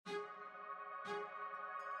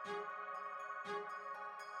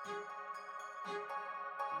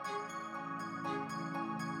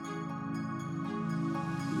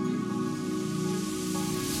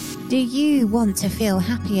Do you want to feel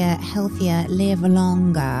happier, healthier, live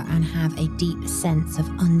longer, and have a deep sense of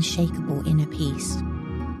unshakable inner peace?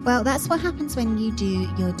 Well, that's what happens when you do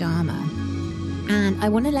your Dharma. And I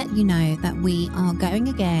want to let you know that we are going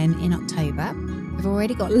again in October. We've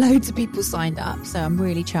already got loads of people signed up, so I'm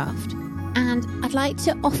really chuffed. And I'd like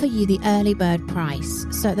to offer you the early bird price.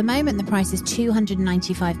 So at the moment, the price is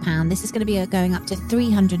 £295. This is going to be going up to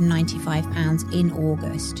 £395 in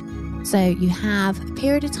August. So you have a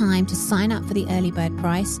period of time to sign up for the early bird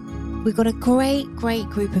price. We've got a great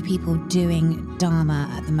group of people doing Dharma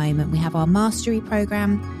at the moment. We have our mastery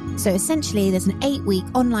program. So essentially, there's an 8-week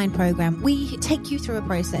online program. We take you through a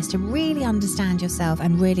process to really understand yourself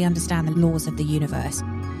and really understand the laws of the universe.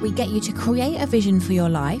 We get you to create a vision for your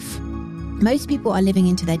life. Most people are living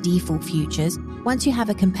into their default futures. Once you have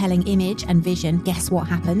a compelling image and vision, guess what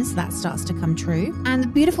happens? That starts to come true. And the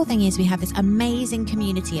beautiful thing is we have this amazing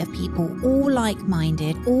community of people, all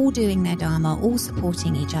like-minded, all doing their Dharma, all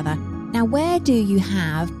supporting each other. Now, where do you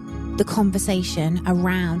have the conversation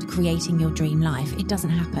around creating your dream life? It doesn't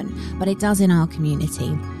happen, but it does in our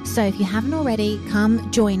community. So if you haven't already, come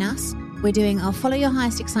join us. We're doing our Follow Your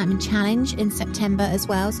Highest Excitement Challenge in September as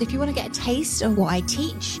well. So if you want to get a taste of what I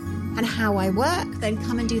teach and how I work, then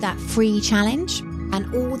come and do that free challenge.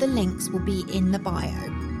 And all the links will be in the bio.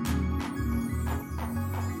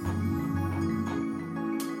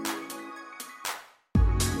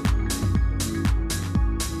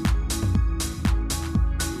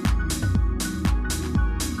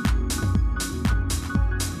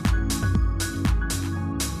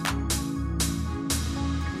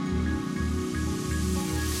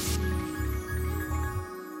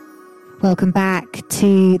 Welcome back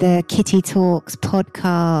to the Kitty Talks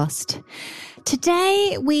podcast.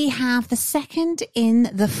 Today we have the second in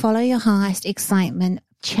the Follow Your Highest Excitement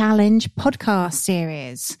Challenge podcast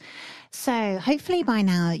series. So hopefully by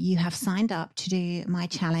now you have signed up to do my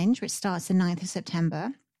challenge, which starts the 9th of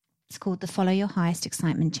September. It's called the Follow Your Highest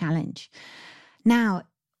Excitement Challenge. Now,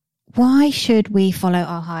 why should we follow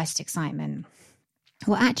our highest excitement?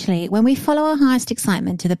 Well, actually, when we follow our highest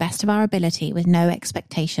excitement to the best of our ability with no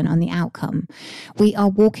expectation on the outcome, we are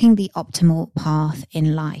walking the optimal path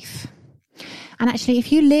in life. And actually,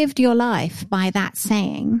 if you lived your life by that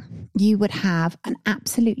saying, you would have an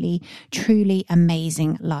absolutely, truly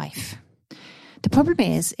amazing life. The problem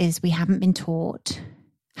is we haven't been taught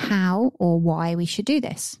how or why we should do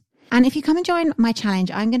this. And if you come and join my challenge,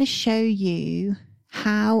 I'm going to show you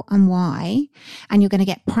how and why, and you're going to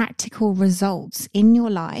get practical results in your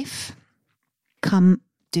life. Come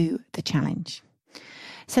do the challenge.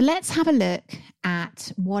 So let's have a look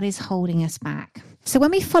at what is holding us back. So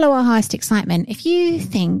when we follow our highest excitement, if you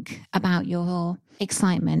think about your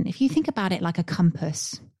excitement, if you think about it like a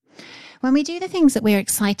compass, when we do the things that we're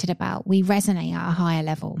excited about, we resonate at a higher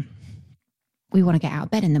level. We want to get out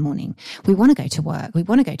of bed in the morning. We want to go to work. We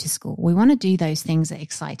want to go to school. We want to do those things that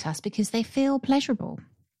excite us because they feel pleasurable.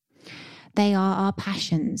 They are our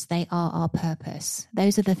passions. They are our purpose.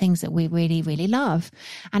 Those are the things that we really, really love.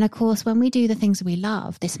 And of course, when we do the things we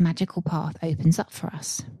love, this magical path opens up for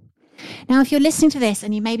us. Now, if you're listening to this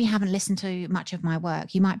and you maybe haven't listened to much of my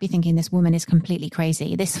work, you might be thinking this woman is completely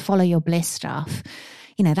crazy. This follow your bliss stuff,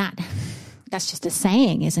 that's just a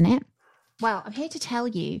saying, isn't it? Well, I'm here to tell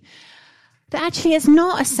you that actually it's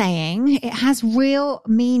not a saying. It has real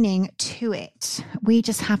meaning to it. We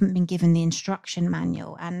just haven't been given the instruction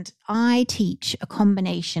manual. And I teach a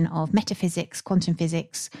combination of metaphysics, quantum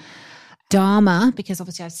physics, Dharma, because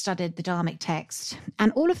obviously I've studied the Dharmic text,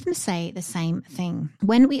 and all of them say the same thing.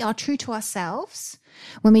 When we are true to ourselves,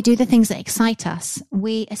 when we do the things that excite us,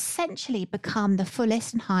 we essentially become the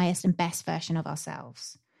fullest and highest and best version of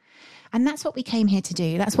ourselves. And that's what we came here to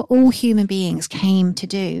do. That's what all human beings came to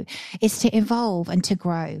do, is to evolve and to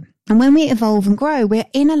grow. And when we evolve and grow, we're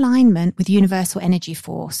in alignment with universal energy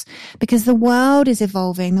force because the world is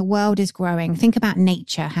evolving, the world is growing. Think about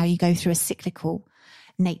nature, how you go through a cyclical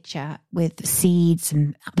nature with seeds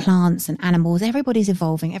and plants and animals. Everybody's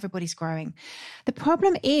evolving, everybody's growing. The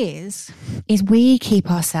problem is we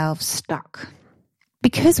keep ourselves stuck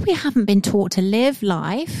because we haven't been taught to live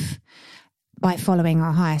life by following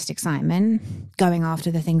our highest excitement, going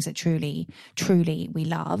after the things that truly, truly we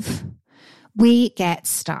love. We get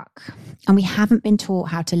stuck and we haven't been taught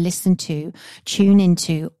how to listen to, tune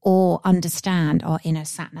into, or understand our inner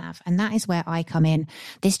sat-nav. And that is where I come in.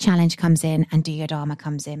 This challenge comes in and Do Your Dharma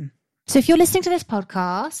comes in. So if you're listening to this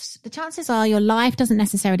podcast, the chances are your life doesn't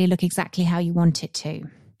necessarily look exactly how you want it to.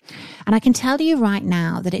 And I can tell you right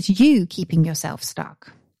now that it's you keeping yourself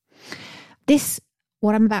stuck.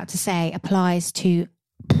 What I'm about to say applies to,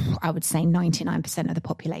 I would say, 99% of the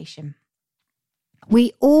population.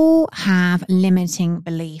 We all have limiting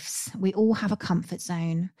beliefs. We all have a comfort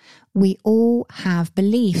zone. We all have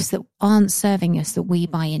beliefs that aren't serving us that we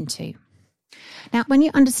buy into. Now, when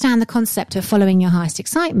you understand the concept of following your highest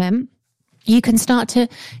excitement, you can start to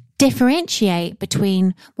differentiate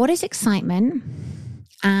between what is excitement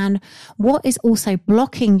and what is also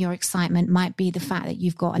blocking your excitement might be the fact that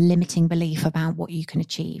you've got a limiting belief about what you can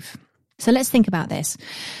achieve. So let's think about this.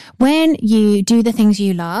 When you do the things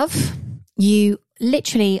you love, you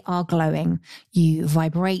literally are glowing. You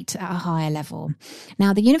vibrate at a higher level.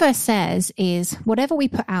 Now, the universe says is whatever we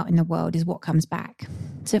put out in the world is what comes back.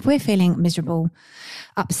 So if we're feeling miserable,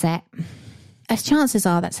 upset, as chances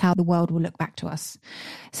are that's how the world will look back to us.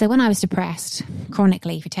 So when I was depressed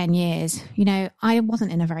chronically for 10 years, I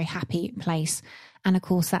wasn't in a very happy place. And of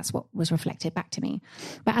course, that's what was reflected back to me.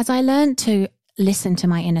 But as I learned to listen to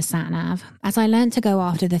my inner sat-nav, as I learned to go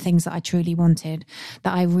after the things that I truly wanted,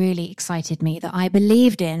 that I really excited me, that I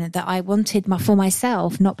believed in, that I wanted for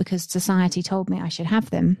myself, not because society told me I should have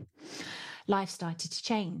them, life started to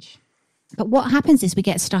change. But what happens is we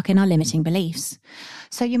get stuck in our limiting beliefs.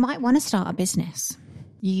 So you might want to start a business.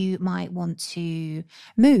 You might want to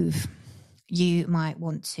move. You might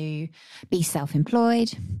want to be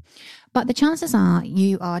self-employed. But the chances are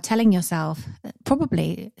you are telling yourself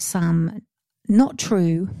probably some not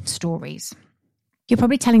true stories. You're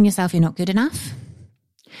probably telling yourself you're not good enough.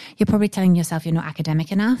 You're probably telling yourself you're not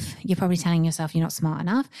academic enough. You're probably telling yourself you're not smart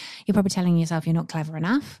enough. You're probably telling yourself you're not clever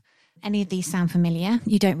enough. Any of these sound familiar?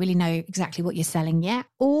 You don't really know exactly what you're selling yet.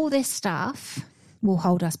 All this stuff will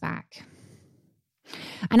hold us back.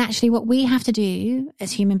 And actually what we have to do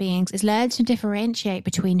as human beings is learn to differentiate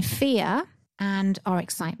between fear and our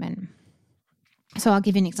excitement. So I'll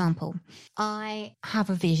give you an example. I have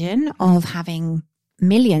a vision of having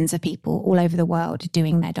millions of people all over the world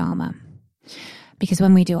doing their Dharma. Because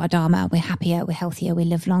when we do our Dharma, we're happier, we're healthier, we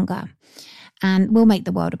live longer, and we'll make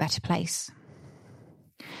the world a better place.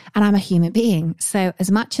 And I'm a human being. So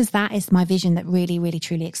as much as that is my vision that really, really,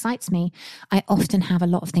 truly excites me, I often have a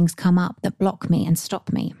lot of things come up that block me and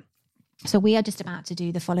stop me. So we are just about to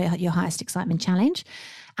do the Follow Your Highest Excitement Challenge.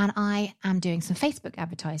 And I am doing some Facebook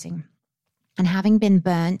advertising. And having been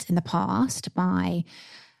burnt in the past by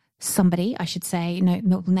somebody, I should say, no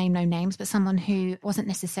names, but someone who wasn't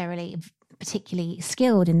necessarily particularly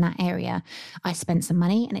skilled in that area, I spent some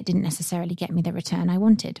money and it didn't necessarily get me the return I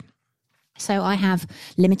wanted. So I have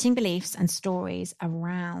limiting beliefs and stories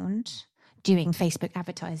around doing Facebook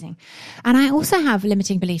advertising. And I also have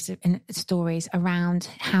limiting beliefs and stories around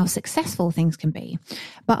how successful things can be.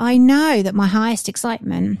 But I know that my highest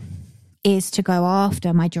excitement is to go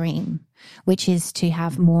after my dream, which is to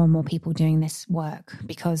have more and more people doing this work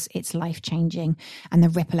because it's life-changing and the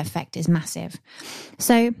ripple effect is massive.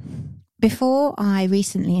 So before I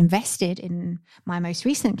recently invested in my most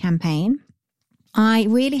recent campaign, I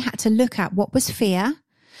really had to look at what was fear,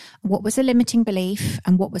 what was a limiting belief,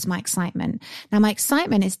 and what was my excitement. Now, my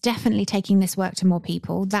excitement is definitely taking this work to more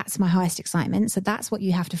people. That's my highest excitement. So that's what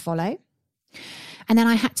you have to follow. And then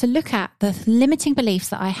I had to look at the limiting beliefs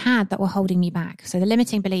that I had that were holding me back. So the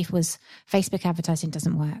limiting belief was Facebook advertising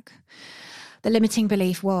doesn't work. The limiting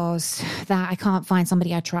belief was that I can't find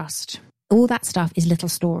somebody I trust. All that stuff is little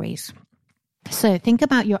stories. So think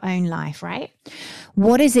about your own life, right?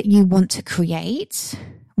 What is it you want to create?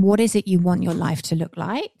 What is it you want your life to look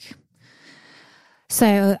like?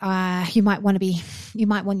 So you might want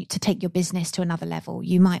to take your business to another level.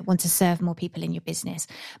 You might want to serve more people in your business,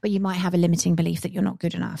 but you might have a limiting belief that you're not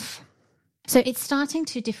good enough. So it's starting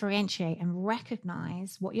to differentiate and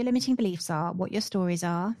recognize what your limiting beliefs are, what your stories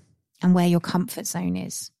are, and where your comfort zone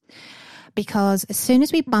is. Because as soon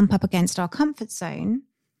as we bump up against our comfort zone,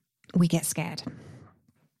 we get scared.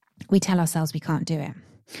 We tell ourselves we can't do it.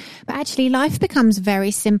 But actually, life becomes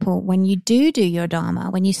very simple when you do your Dharma,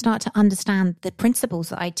 when you start to understand the principles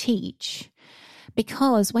that I teach.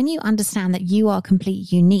 Because when you understand that you are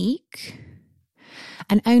completely unique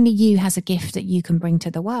and only you has a gift that you can bring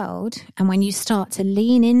to the world, and when you start to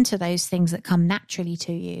lean into those things that come naturally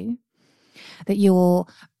to you, that you're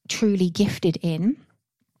truly gifted in.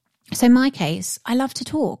 So in my case, I love to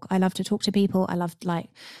talk. I love to talk to people. I love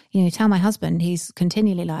tell my husband, he's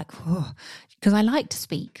continually like, because I like to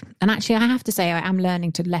speak. And actually, I have to say, I am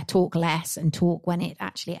learning to talk less and talk when it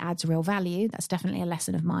actually adds real value. That's definitely a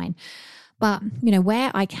lesson of mine. But, where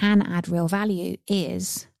I can add real value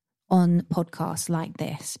is on podcasts like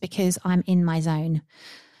this, because I'm in my zone.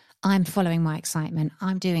 I'm following my excitement.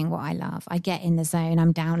 I'm doing what I love. I get in the zone.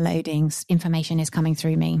 I'm downloading. Information is coming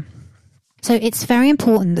through me. So it's very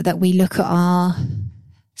important that we look at our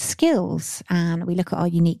skills and we look at our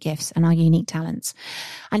unique gifts and our unique talents.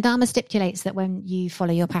 And Dharma stipulates that when you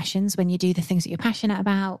follow your passions, when you do the things that you're passionate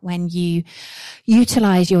about, when you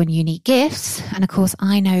utilize your unique gifts, and of course,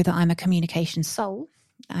 I know that I'm a communication soul.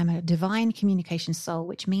 I'm a divine communication soul,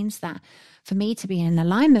 which means that for me to be in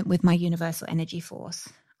alignment with my universal energy force,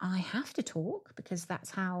 I have to talk, because that's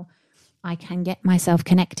how I can get myself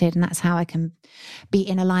connected, and that's how I can be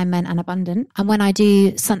in alignment and abundant. And when I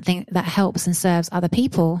do something that helps and serves other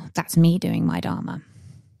people, that's me doing my Dharma.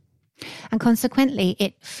 And consequently,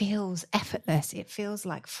 it feels effortless. It feels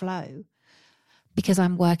like flow, because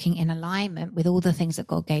I'm working in alignment with all the things that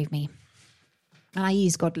God gave me. And I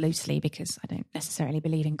use God loosely because I don't necessarily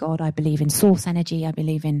believe in God. I believe in source energy. I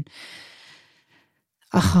believe in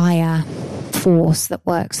a higher force that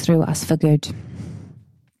works through us for good.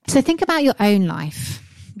 So think about your own life.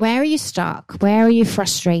 Where are you stuck? Where are you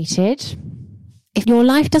frustrated? If your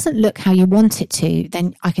life doesn't look how you want it to,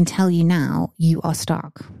 then I can tell you now, you are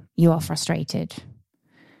stuck. You are frustrated.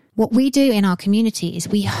 What we do in our community is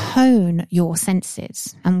we hone your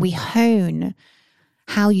senses and we hone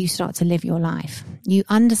how you start to live your life. You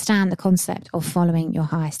understand the concept of following your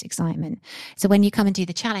highest excitement. So when you come and do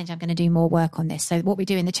the challenge, I'm going to do more work on this. So what we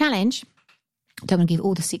do in the challenge, I don't want to give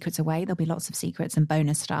all the secrets away. There'll be lots of secrets and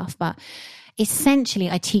bonus stuff. But essentially,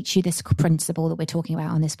 I teach you this principle that we're talking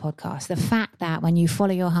about on this podcast. The fact that when you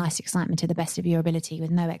follow your highest excitement to the best of your ability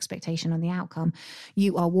with no expectation on the outcome,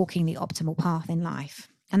 you are walking the optimal path in life.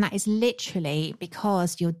 And that is literally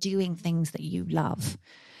because you're doing things that you love.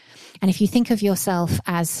 And if you think of yourself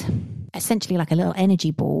as essentially like a little energy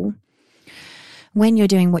ball, when you're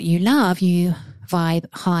doing what you love, you vibe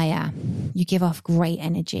higher. You give off great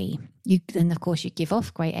energy. Then, of course, you give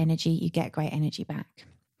off great energy, you get great energy back.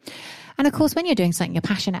 And of course, when you're doing something you're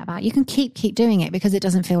passionate about, you can keep doing it because it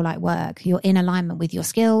doesn't feel like work. You're in alignment with your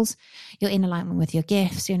skills. You're in alignment with your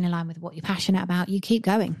gifts. You're in alignment with what you're passionate about. You keep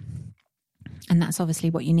going. And that's obviously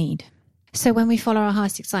what you need. So when we follow our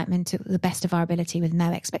highest excitement to the best of our ability with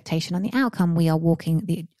no expectation on the outcome, we are walking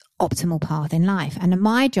the optimal path in life. And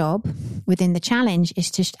my job within the challenge is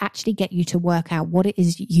to actually get you to work out what it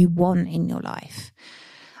is you want in your life.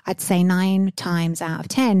 I'd say 9 times out of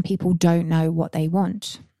 10, people don't know what they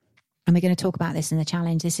want. And we're going to talk about this in the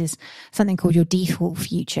challenge. This is something called your default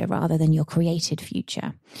future rather than your created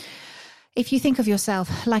future. If you think of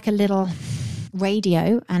yourself like a little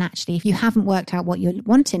radio, and actually if you haven't worked out what you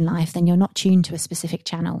want in life, then you're not tuned to a specific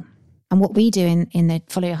channel. And what we do in the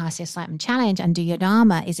Follow Your Highest Excitement Challenge and Do Your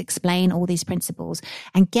Dharma is explain all these principles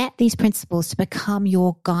and get these principles to become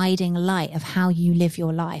your guiding light of how you live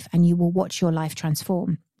your life, and you will watch your life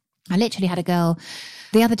transform. I literally had a girl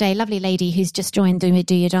the other day, lovely lady who's just joined Do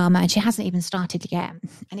Your Dharma, and she hasn't even started yet.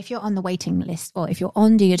 And if you're on the waiting list, or if you're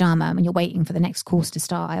on Do Your Dharma and you're waiting for the next course to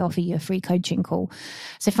start, I offer you a free coaching call.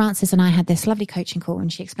 So Frances and I had this lovely coaching call,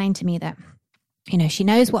 and she explained to me that, you know, she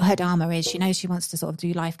knows what her Dharma is. She knows she wants to sort of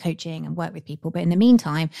do life coaching and work with people. But in the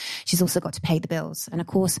meantime, she's also got to pay the bills. And of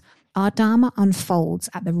course, our Dharma unfolds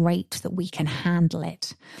at the rate that we can handle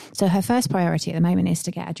it. So her first priority at the moment is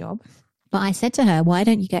to get a job. But I said to her, why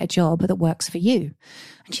don't you get a job that works for you?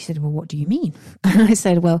 And she said, well, what do you mean? And I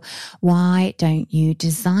said, well, why don't you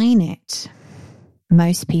design it?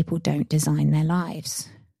 Most people don't design their lives.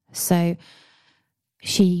 So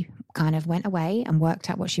she kind of went away and worked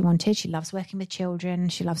out what she wanted. She loves working with children.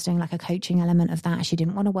 She loves doing like a coaching element of that. She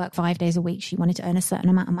didn't want to work 5 days a week. She wanted to earn a certain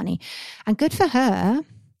amount of money. And good for her.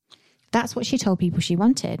 That's what she told people she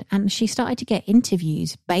wanted. And she started to get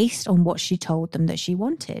interviews based on what she told them that she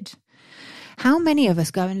wanted. How many of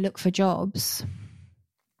us go and look for jobs?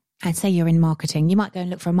 I'd say you're in marketing. You might go and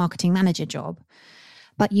look for a marketing manager job,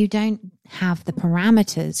 but you don't have the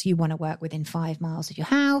parameters. You want to work within 5 miles of your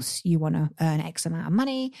house. You want to earn X amount of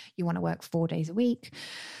money. You want to work 4 days a week.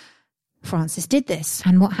 Frances did this.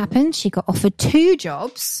 And what happened? She got offered 2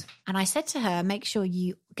 jobs. And I said to her, make sure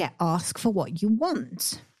you get asked for what you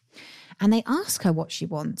want. And they asked her what she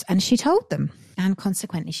wants, and she told them. And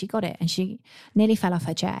consequently, she got it. And she nearly fell off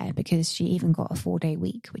her chair because she even got a 4-day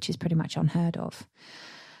week, which is pretty much unheard of.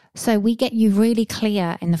 So we get you really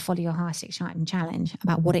clear in the Follow Your Highest Excitement Challenge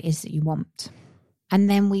about what it is that you want. And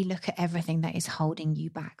then we look at everything that is holding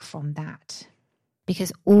you back from that.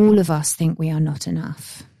 Because all of us think we are not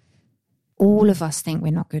enough. All of us think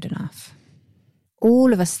we're not good enough.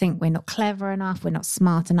 All of us think we're not clever enough, we're not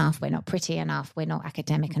smart enough, we're not pretty enough, we're not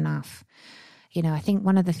academic enough. You know, I think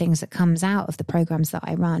one of the things that comes out of the programs that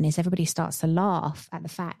I run is everybody starts to laugh at the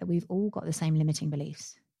fact that we've all got the same limiting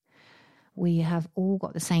beliefs. we have all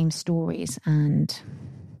got the same stories and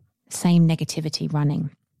same negativity running.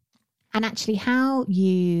 And actually how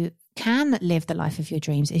you can live the life of your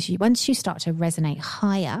dreams is once you start to resonate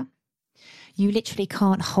higher, you literally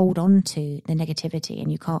can't hold on to the negativity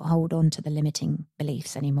and you can't hold on to the limiting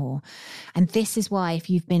beliefs anymore. And this is why, if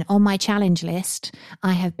you've been on my challenge list,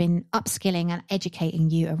 I have been upskilling and educating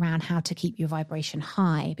you around how to keep your vibration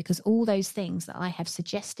high, because all those things that I have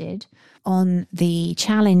suggested on the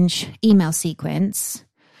challenge email sequence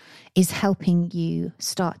is helping you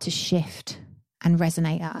start to shift and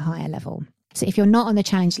resonate at a higher level. So if you're not on the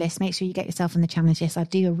challenge list, make sure you get yourself on the challenge list. I'll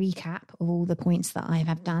do a recap of all the points that I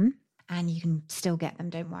have done. And you can still get them,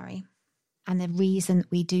 don't worry. And the reason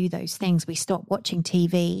we do those things, we stop watching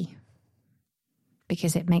TV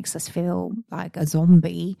because it makes us feel like a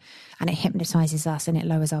zombie and it hypnotizes us and it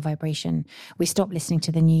lowers our vibration. We stop listening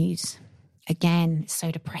to the news. Again, it's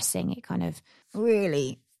so depressing. It kind of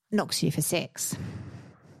really knocks you for six.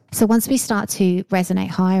 So once we start to resonate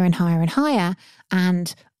higher and higher and higher,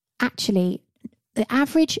 and actually the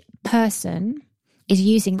average person is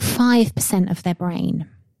using 5% of their brain.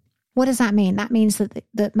 What does that mean? That means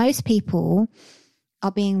that most people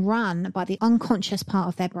are being run by the unconscious part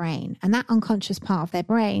of their brain. And that unconscious part of their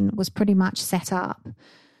brain was pretty much set up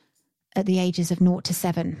at the ages of 0 to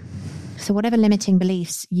 7. So whatever limiting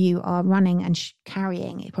beliefs you are running and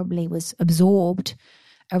carrying, it probably was absorbed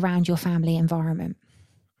around your family environment.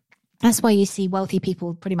 That's why you see wealthy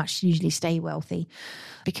people pretty much usually stay wealthy,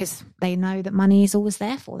 because they know that money is always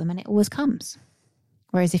there for them and it always comes.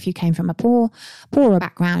 Whereas if you came from a poorer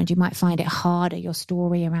background, you might find it harder. Your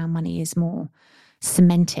story around money is more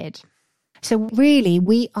cemented. So really,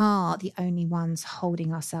 we are the only ones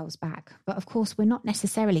holding ourselves back. But of course, we're not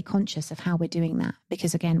necessarily conscious of how we're doing that,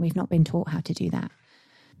 because again, we've not been taught how to do that.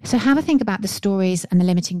 So have a think about the stories and the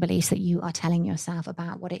limiting beliefs that you are telling yourself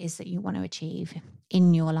about what it is that you want to achieve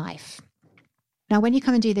in your life. Now, when you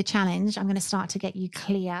come and do the challenge, I'm going to start to get you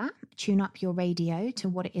clear, tune up your radio to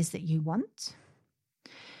what it is that you want.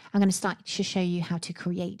 I'm going to start to show you how to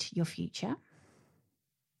create your future.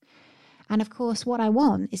 And of course, what I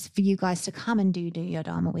want is for you guys to come and do your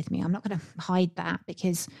Dharma with me. I'm not going to hide that,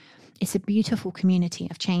 because it's a beautiful community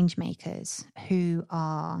of change makers who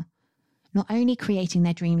are not only creating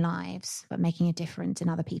their dream lives, but making a difference in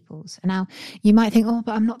other people's. And now you might think, oh,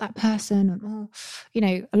 but I'm not that person. Or,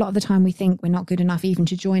 a lot of the time we think we're not good enough even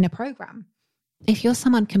to join a program. If you're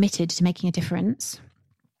someone committed to making a difference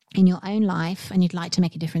in your own life and you'd like to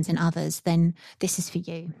make a difference in others, then this is for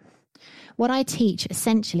you. What I teach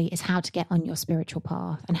essentially is how to get on your spiritual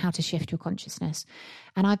path and how to shift your consciousness.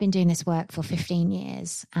 And I've been doing this work for 15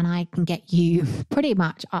 years, and I can get you pretty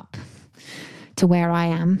much up to where I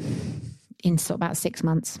am in sort of about 6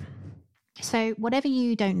 months. So whatever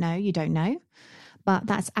you don't know, but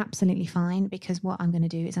that's absolutely fine, because what I'm going to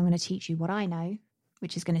do is I'm going to teach you what I know,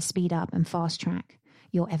 which is going to speed up and fast track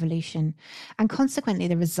your evolution, and consequently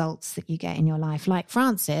the results that you get in your life. Like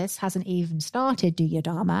Frances hasn't even started Do Your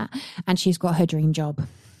Dharma, and she's got her dream job.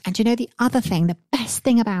 And you know, the other thing, the best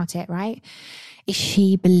thing about it, right, is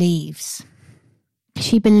she believes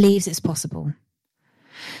it's possible.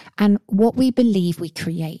 And what we believe, we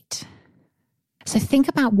create. So think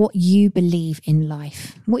about what you believe in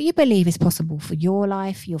life, what you believe is possible for your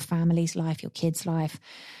life, your family's life, your kids' life.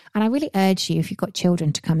 And I really urge you, if you've got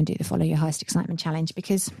children, to come and do the Follow Your Highest Excitement Challenge,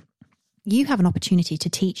 because you have an opportunity to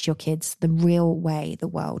teach your kids the real way the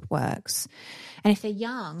world works. And if they're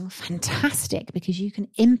young, fantastic, because you can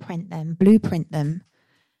imprint them, blueprint them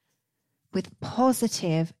with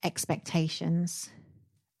positive expectations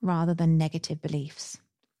rather than negative beliefs.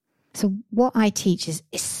 So what I teach is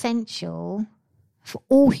essential for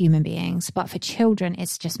all human beings, but for children,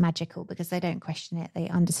 it's just magical, because they don't question it. They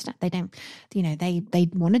understand. They don't, they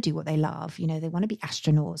want to do what they love. They want to be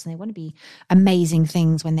astronauts and they want to be amazing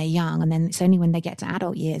things when they're young. And then it's only when they get to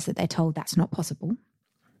adult years that they're told that's not possible.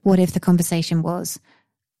 What if the conversation was,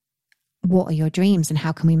 what are your dreams and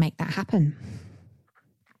how can we make that happen?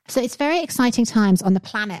 So it's very exciting times on the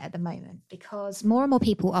planet at the moment, because more and more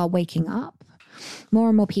people are waking up. More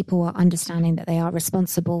and more people are understanding that they are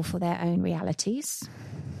responsible for their own realities,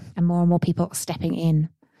 and more people are stepping in.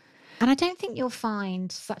 And I don't think you'll find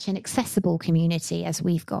such an accessible community as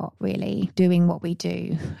we've got, really, doing what we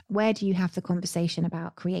do. Where do you have the conversation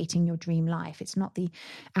about creating your dream life? It's not the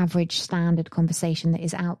average standard conversation that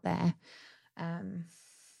is out there.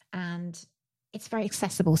 And it's very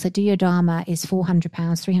accessible. So Do Your Dharma is £400,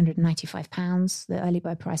 £395. The early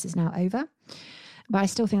bird price is now over. But I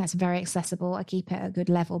still think that's very accessible. I keep it at a good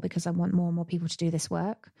level because I want more and more people to do this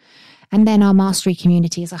work. And then our mastery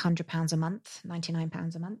community is £100 a month,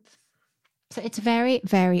 £99 a month. So it's very,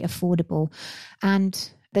 very affordable.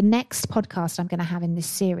 And the next podcast I'm going to have in this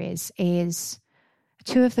series is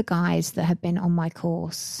 2 of the guys that have been on my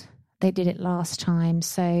course. They did it last time.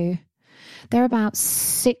 So they're about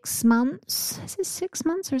 6 months. Is it 6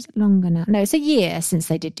 months or is it longer now? No, it's a year since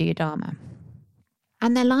they did Do Your Dharma.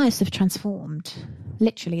 And their lives have transformed.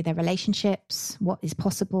 Literally, their relationships, what is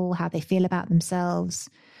possible, how they feel about themselves,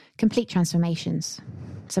 complete transformations.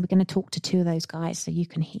 So we're going to talk to 2 of those guys so you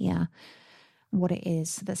can hear what it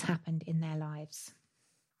is that's happened in their lives.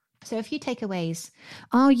 So a few takeaways.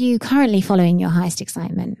 Are you currently following your highest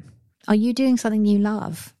excitement? Are you doing something you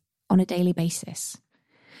love on a daily basis?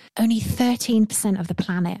 Only 13% of the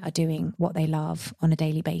planet are doing what they love on a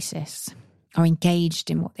daily basis, are engaged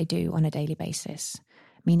in what they do on a daily basis,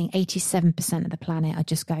 meaning 87% of the planet are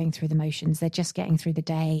just going through the motions. They're just getting through the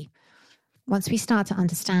day. Once we start to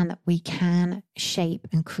understand that we can shape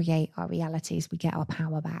and create our realities, we get our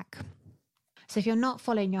power back. So if you're not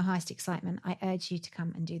following your highest excitement, I urge you to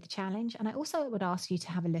come and do the challenge. And I also would ask you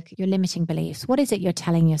to have a look at your limiting beliefs. What is it you're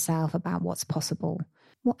telling yourself about what's possible?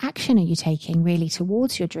 What action are you taking really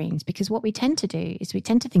towards your dreams? Because what we tend to do is we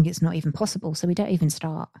tend to think it's not even possible, so we don't even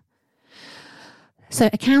start. So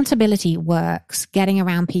accountability works, getting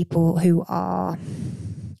around people who are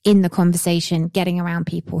in the conversation, getting around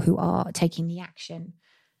people who are taking the action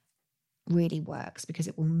really works because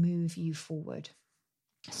it will move you forward.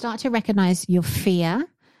 Start to recognize your fear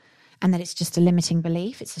and that it's just a limiting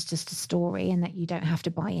belief. It's just a story and that you don't have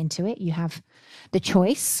to buy into it. You have the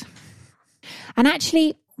choice. And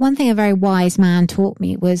actually, one thing a very wise man taught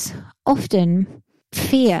me was often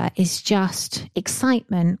fear is just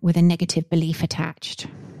excitement with a negative belief attached.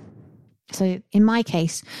 So in my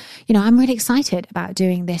case, I'm really excited about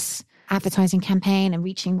doing this advertising campaign and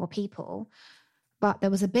reaching more people. But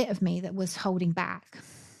there was a bit of me that was holding back.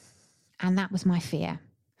 And that was my fear.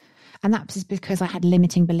 And that was because I had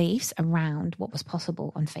limiting beliefs around what was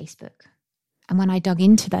possible on Facebook. And when I dug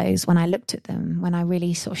into those, when I looked at them, when I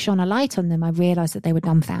really sort of shone a light on them, I realized that they were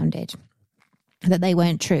dumbfounded, that they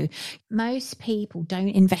weren't true. Most people don't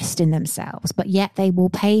invest in themselves, but yet they will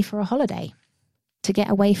pay for a holiday to get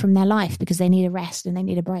away from their life because they need a rest and they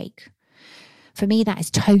need a break. For me, that is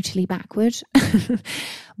totally backward.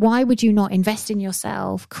 Why would you not invest in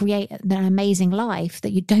yourself, create an amazing life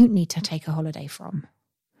that you don't need to take a holiday from?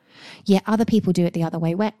 Yet other people do it the other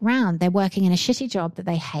way round. They're working in a shitty job that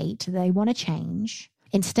they hate, they want to change.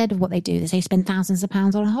 Instead of what they do is they spend thousands of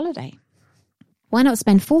pounds on a holiday. Why not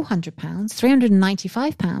spend £400,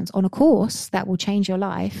 £395 on a course that will change your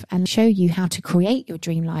life and show you how to create your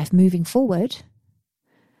dream life moving forward?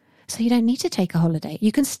 So you don't need to take a holiday.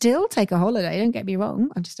 You can still take a holiday, don't get me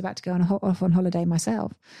wrong. I'm just about to go off on holiday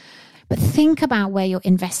myself. But think about where you're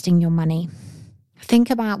investing your money. Think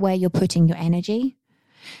about where you're putting your energy.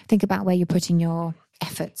 Think about where you're putting your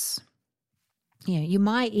efforts. You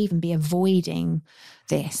might even be avoiding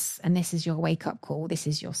this, and this is your wake-up call. This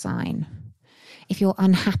is your sign. If you're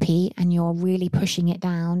unhappy and you're really pushing it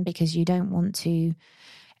down because you don't want to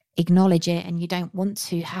acknowledge it and you don't want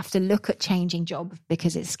to have to look at changing job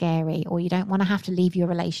because it's scary, or you don't want to have to leave your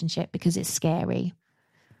relationship because it's scary,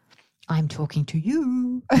 I'm talking to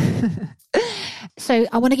you. So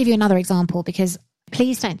I want to give you another example, because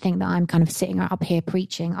please don't think that I'm kind of sitting up here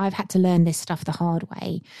preaching. I've had to learn this stuff the hard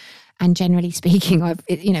way. And generally speaking, I've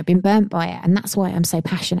been burnt by it. And that's why I'm so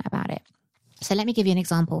passionate about it. So let me give you an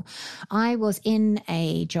example. I was in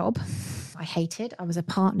a job I hated. I was a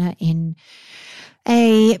partner in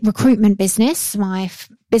a recruitment business. My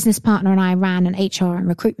business partner and I ran an HR and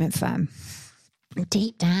recruitment firm.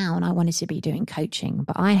 Deep down, I wanted to be doing coaching,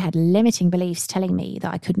 but I had limiting beliefs telling me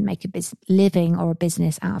that I couldn't make a living or a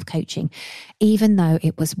business out of coaching, even though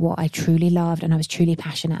it was what I truly loved and I was truly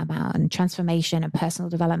passionate about, and transformation and personal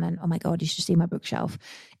development. Oh my God, you should see my bookshelf.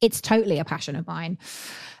 It's totally a passion of mine.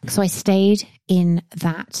 So I stayed in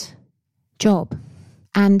that job.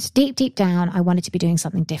 And deep down, I wanted to be doing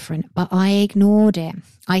something different, but I ignored it.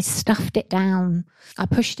 I stuffed it down. I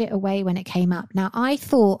pushed it away when it came up. Now, I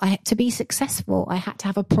thought to be successful, I had to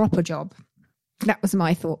have a proper job. That was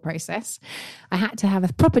my thought process. I had to have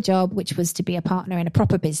a proper job, which was to be a partner in a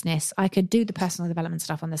proper business. I could do the personal development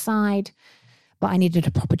stuff on the side, but I needed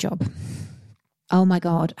a proper job. Oh my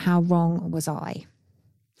God, how wrong was I?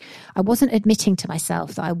 I wasn't admitting to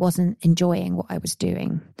myself that I wasn't enjoying what I was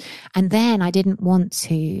doing. And then I didn't want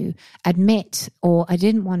to admit, or I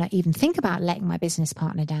didn't want to even think about letting my business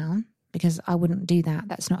partner down, because I wouldn't do that.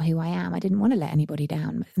 That's not who I am. I didn't want to let anybody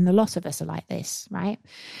down. And a lot of us are like this, right?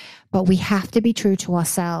 But we have to be true to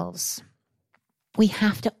ourselves. We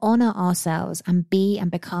have to honor ourselves and be and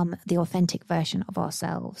become the authentic version of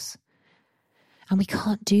ourselves. And we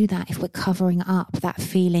can't do that if we're covering up that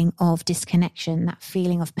feeling of disconnection, that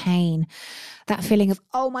feeling of pain, that feeling of,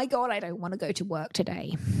 oh my God, I don't want to go to work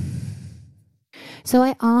today. So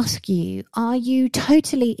I ask you, are you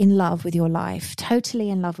totally in love with your life, totally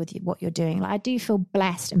in love with what you're doing? Like, I do feel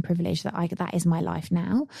blessed and privileged that that is my life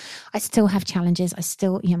now. I still have challenges. I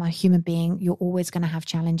still, I'm a human being. You're always going to have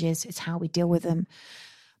challenges. It's how we deal with them.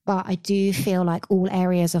 But I do feel like all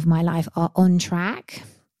areas of my life are on track.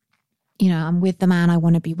 I'm with the man I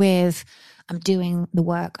want to be with. I'm doing the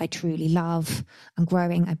work I truly love. I'm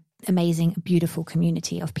growing an amazing, beautiful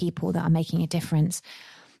community of people that are making a difference.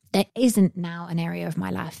 There isn't now an area of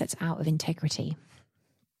my life that's out of integrity.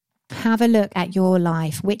 Have a look at your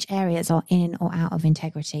life, which areas are in or out of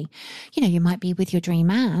integrity. You might be with your dream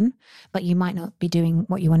man, but you might not be doing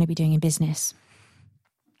what you want to be doing in business,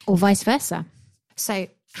 or vice versa. So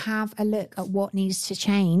have a look at what needs to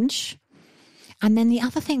change. And then the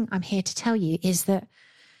other thing I'm here to tell you is that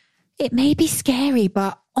it may be scary,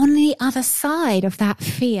 but on the other side of that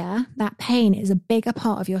fear, that pain is a bigger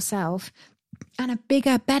part of yourself and a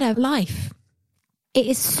bigger, better life. It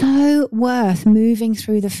is so worth moving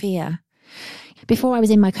through the fear. Before I was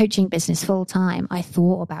in my coaching business full time, I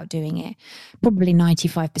thought about doing it probably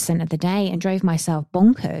 95% of the day and drove myself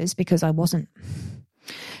bonkers because I wasn't.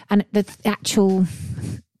 And the actual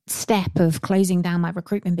step of closing down my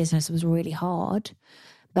recruitment business was really hard,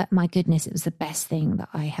 but my goodness, it was the best thing that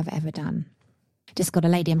I have ever done. Just got a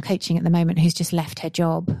lady I'm coaching at the moment who's just left her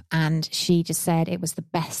job, and she just said it was the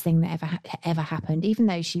best thing that ever happened. Even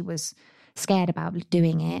though she was scared about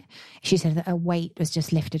doing it, she said that a weight was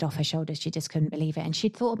just lifted off her shoulders. She just couldn't believe it. And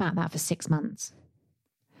she'd thought about that for 6 months.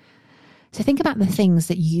 So think about the things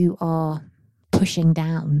that you are pushing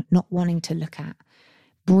down, not wanting to look at.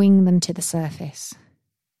 Bring them to the surface.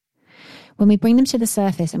 When we bring them to the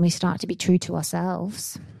surface and we start to be true to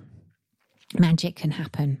ourselves, magic can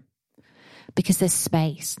happen because there's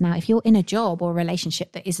space. Now, if you're in a job or a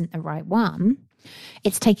relationship that isn't the right one,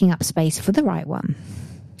 it's taking up space for the right one.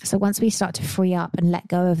 So once we start to free up and let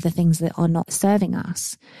go of the things that are not serving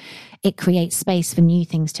us, it creates space for new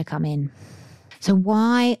things to come in. So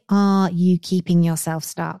why are you keeping yourself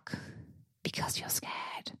stuck? Because you're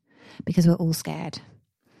scared. Because we're all scared.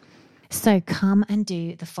 So come and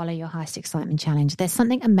do the Follow Your Highest Excitement Challenge. There's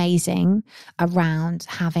something amazing around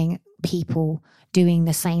having people doing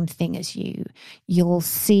the same thing as you. You'll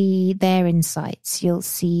see their insights. You'll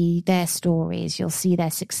see their stories. You'll see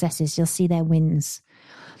their successes. You'll see their wins.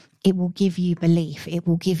 It will give you belief. It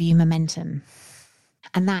will give you momentum.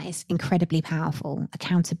 And that is incredibly powerful.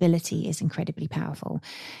 Accountability is incredibly powerful.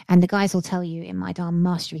 And the guys will tell you in my Dharma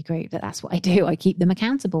Mastery group that that's what I do. I keep them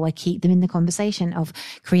accountable. I keep them in the conversation of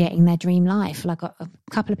creating their dream life. Like, I've got a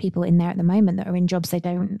couple of people in there at the moment that are in jobs they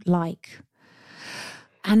don't like.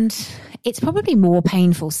 And it's probably more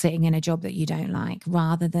painful sitting in a job that you don't like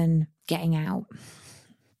rather than getting out.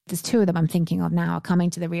 There's 2 of them I'm thinking of now are coming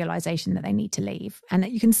to the realization that they need to leave. And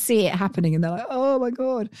you can see it happening and they're like, oh my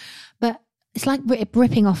God. But it's like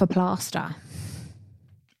ripping off a plaster.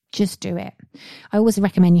 Just do it. I always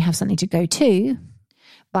recommend you have something to go to,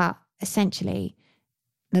 but essentially,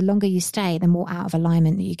 the longer you stay, the more out of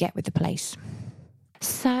alignment that you get with the place.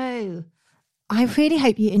 So I really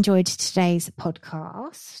hope you enjoyed today's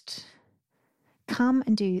podcast. Come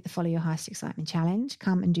and do the Follow Your Highest Excitement Challenge.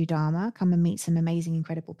 Come and do Dharma. Come and meet some amazing,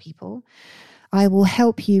 incredible people. I will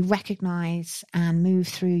help you recognize and move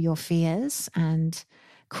through your fears and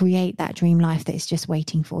create that dream life that is just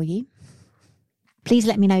waiting for you. Please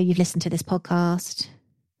let me know you've listened to this podcast.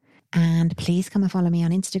 And please come and follow me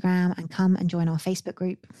on Instagram and come and join our Facebook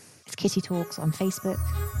group. It's Kitty Talks on Facebook.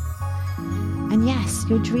 And yes,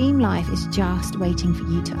 your dream life is just waiting for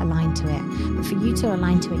you to align to it. But for you to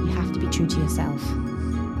align to it, you have to be true to yourself.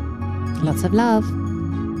 Lots of love.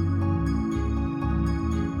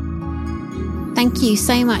 Thank you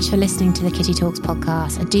so much for listening to the Kitty Talks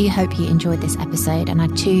podcast. I do hope you enjoyed this episode, and I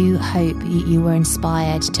do hope you were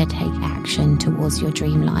inspired to take action towards your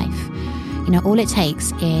dream life. All it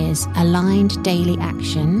takes is aligned daily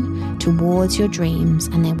action towards your dreams,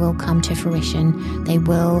 and they will come to fruition. They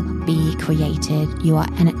will be created. You are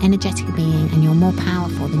an energetic being, and you're more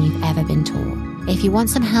powerful than you've ever been taught. If you want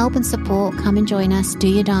some help and support, come and join us.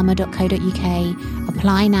 doyourdharma.co.uk.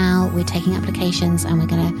 Apply now. We're taking applications, and we're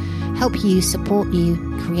going to help you, support you,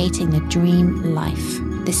 creating the dream life.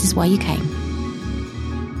 This is why you came.